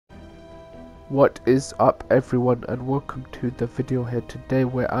What is up everyone, and welcome to the video here today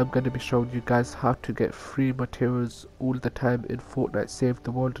where I'm going to be showing you guys how to get free materials all the time in Fortnite Save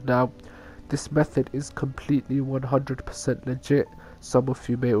the World. Now this method is completely 100% legit. Some of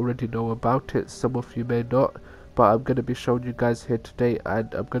you may already know about it, some of you may not, but I'm going to be showing you guys here today,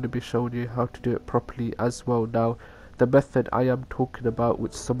 and I'm going to be showing you how to do it properly as well. Now the method I am talking about,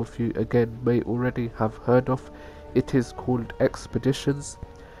 which some of you again may already have heard of, it is called expeditions,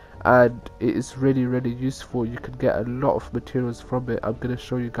 and it is really useful. You can get a lot of materials from it. I'm going to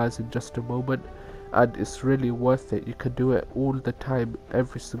show you guys in just a moment, and it's really worth it. You can do it all the time,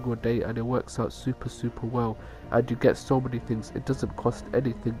 every single day, and it works out super well, and you get so many things. It doesn't cost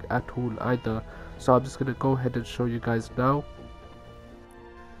anything at all either. So I'm just going to go ahead and show you guys now.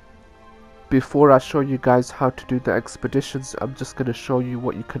 Before I show you guys how to do the expeditions, I'm just going to show you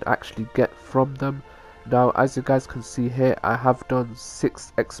what you can actually get from them. Now as you guys can see here, I have done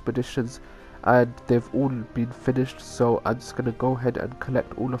 6 expeditions and they've all been finished, so I'm just going to go ahead and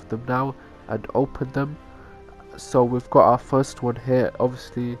collect all of them now and open them. So we've got our first one here.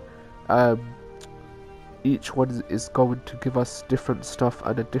 Obviously each one is going to give us different stuff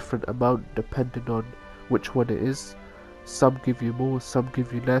and a different amount depending on which one it is. Some give you more, some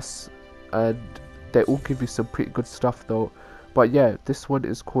give you less, and they all give you some pretty good stuff though. But yeah, this one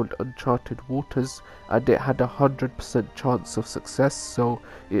is called Uncharted Waters, and it had 100% chance of success, so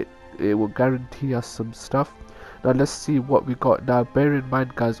it will guarantee us some stuff. Now let's see what we got. Now bear in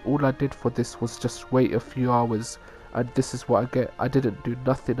mind guys, all I did for this was just wait a few hours, and this is what I get. I didn't do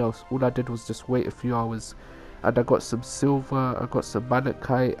nothing else. All I did was just wait a few hours, and I got some silver, I got some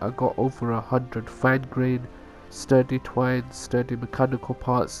malachite, I got over 100 fine grain, sturdy twine, sturdy mechanical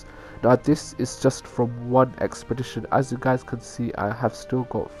parts. Now this is just from one expedition. As you guys can see, I have still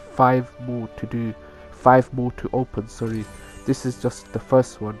got 5 more to do, 5 more to open, sorry. This is just the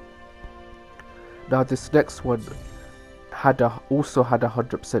first one. Now this next one also had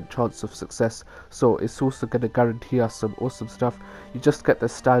 100% chance of success, so it's also going to guarantee us some awesome stuff. You just get the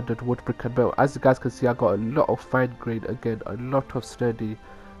standard wood, brick and metal. As you guys can see, I got a lot of fine grain again, a lot of sturdy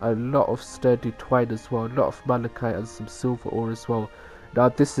twine as well, a lot of malachite and some silver ore as well. Now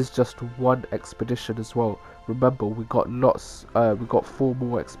this is just one expedition as well. Remember, we got lots, we got 4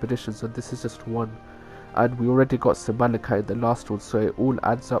 more expeditions, and this is just one. And we already got some malachite in the last one, so it all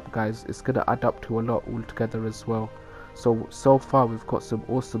adds up guys. It's gonna add up to a lot altogether as well. So far we've got some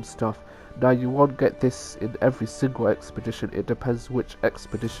awesome stuff. Now you won't get this in every single expedition. It depends which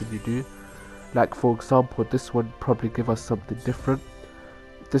expedition you do. Like for example, this one probably give us something different.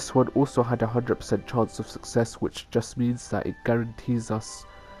 This one also had 100% chance of success, which just means that it guarantees us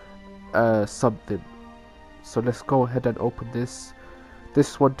something. So let's go ahead and open this.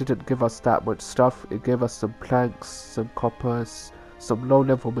 This one didn't give us that much stuff. It gave us some planks, some coppers, some low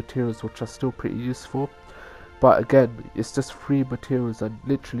level materials, which are still pretty useful. But again, it's just free materials, and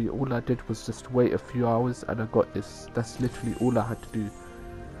literally all I did was just wait a few hours and I got this. That's literally all I had to do.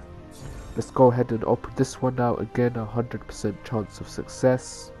 Let's go ahead and open this one now. Again, 100% chance of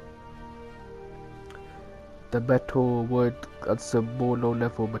success. The metal, wood, and some more low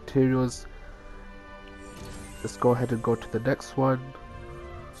level materials. Let's go ahead and go to the next one.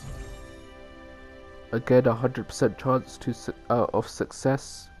 Again, 100% chance of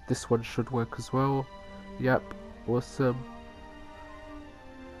success. This one should work as well. Yep, awesome.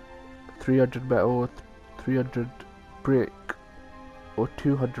 300 metal, 300 brick, or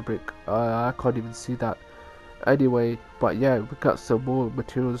 200 brick. I can't even see that. Anyway, but yeah, we got some more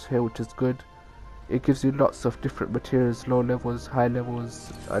materials here, which is good. It gives you lots of different materials, low levels, high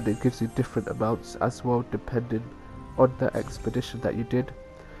levels, and it gives you different amounts as well depending on the expedition that you did.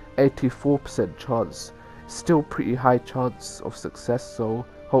 84% chance, still pretty high chance of success, so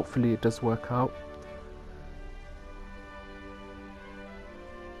hopefully it does work out.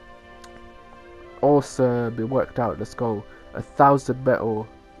 Awesome, it worked out. Let's go. 1000 metal,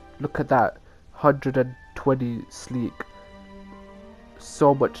 look at that. 120 sleek,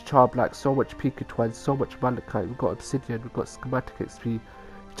 so much char black, so much pika twine, so much malachite. We've got obsidian, we've got schematic XP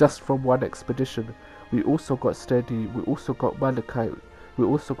just from one expedition. We also got sturdy, we also got malachite, we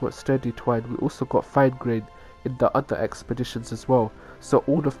also got sturdy twine, we also got fine grain in the other expeditions as well. So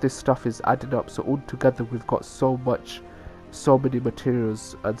all of this stuff is adding up, so all together we've got so many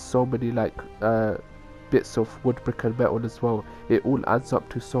materials and so many like bits of wood, brick and metal as well. It all adds up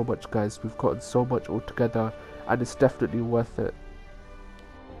to so much guys. We've gotten so much all together, and it's definitely worth it.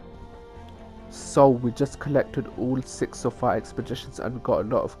 So we just collected all 6 of our expeditions and we got a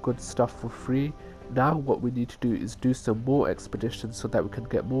lot of good stuff for free. Now what we need to do is do some more expeditions so that we can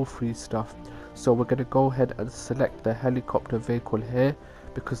get more free stuff. So we're going to go ahead and select the helicopter vehicle here.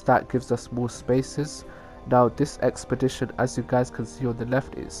 because that gives us more spaces. Now this expedition, as you guys can see on the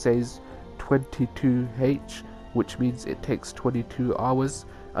left, it says 22H, which means it takes 22 hours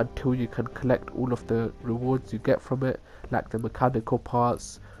until you can collect all of the rewards you get from it, like the mechanical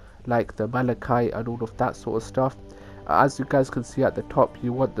parts, like the malachite and all of that sort of stuff. As you guys can see at the top,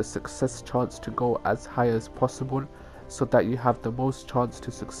 you want the success chance to go as high as possible so that you have the most chance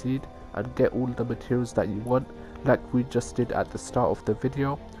to succeed and get all the materials that you want, like we just did at the start of the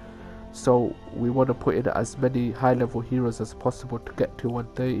video. So we want to put in as many high level heroes as possible to get to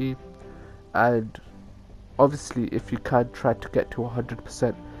 130, and obviously if you can, try to get to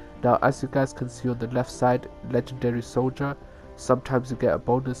 100%. Now as you guys can see on the left side, legendary soldier, sometimes you get a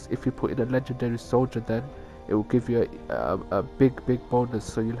bonus. If you put in a legendary soldier, then it will give you a big bonus,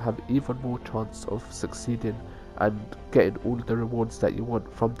 so you'll have even more chance of succeeding and getting all the rewards that you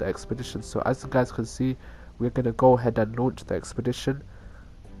want from the expedition. So as you guys can see, we're going to go ahead and launch the expedition.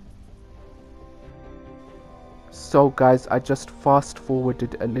 So guys, I just fast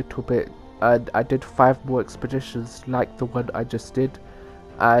forwarded a little bit and I did 5 more expeditions like the one I just did,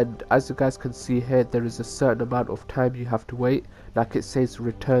 and as you guys can see here, there is a certain amount of time you have to wait, like it says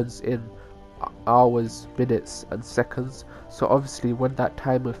returns in hours, minutes and seconds. So obviously when that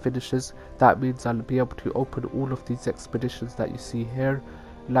timer finishes, that means I'll be able to open all of these expeditions that you see here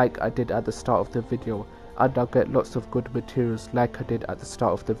like I did at the start of the video, and I'll get lots of good materials like I did at the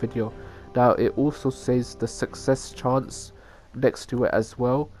start of the video. Now it also says the success chance next to it as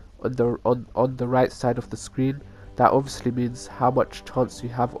well on the right side of the screen. That obviously means how much chance you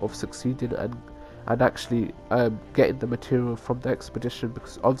have of succeeding and actually getting the material from the expedition,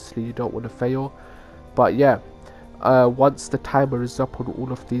 because obviously you don't want to fail. But yeah, once the timer is up on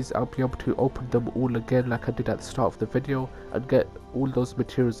all of these, I'll be able to open them all again like I did at the start of the video and get all those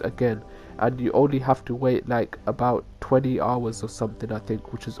materials again. And you only have to wait like about 20 hours or something, I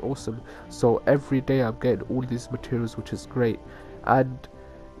think, which is awesome. So every day I'm getting all these materials, which is great. And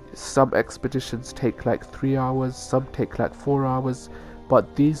some expeditions take like 3 hours, some take like 4 hours,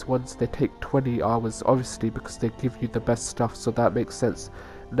 but these ones, they take 20 hours, obviously, because they give you the best stuff, so that makes sense.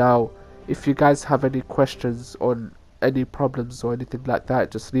 Now if you guys have any questions on any problems or anything like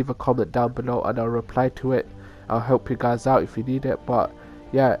that, just leave a comment down below and I'll reply to it. I'll help you guys out if you need it. But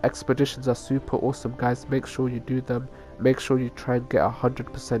yeah, expeditions are super awesome, guys. Make sure you do them. Make sure you try and get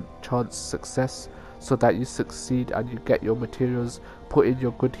 100% chance success so that you succeed and you get your materials. Put in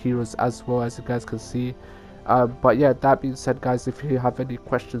your good heroes as well, as you guys can see. But yeah, that being said, guys, if you have any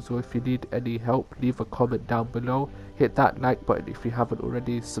questions or if you need any help, leave a comment down below. Hit that like button if you haven't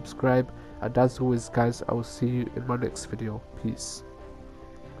already, subscribe, and as always, guys, I will see you in my next video. Peace.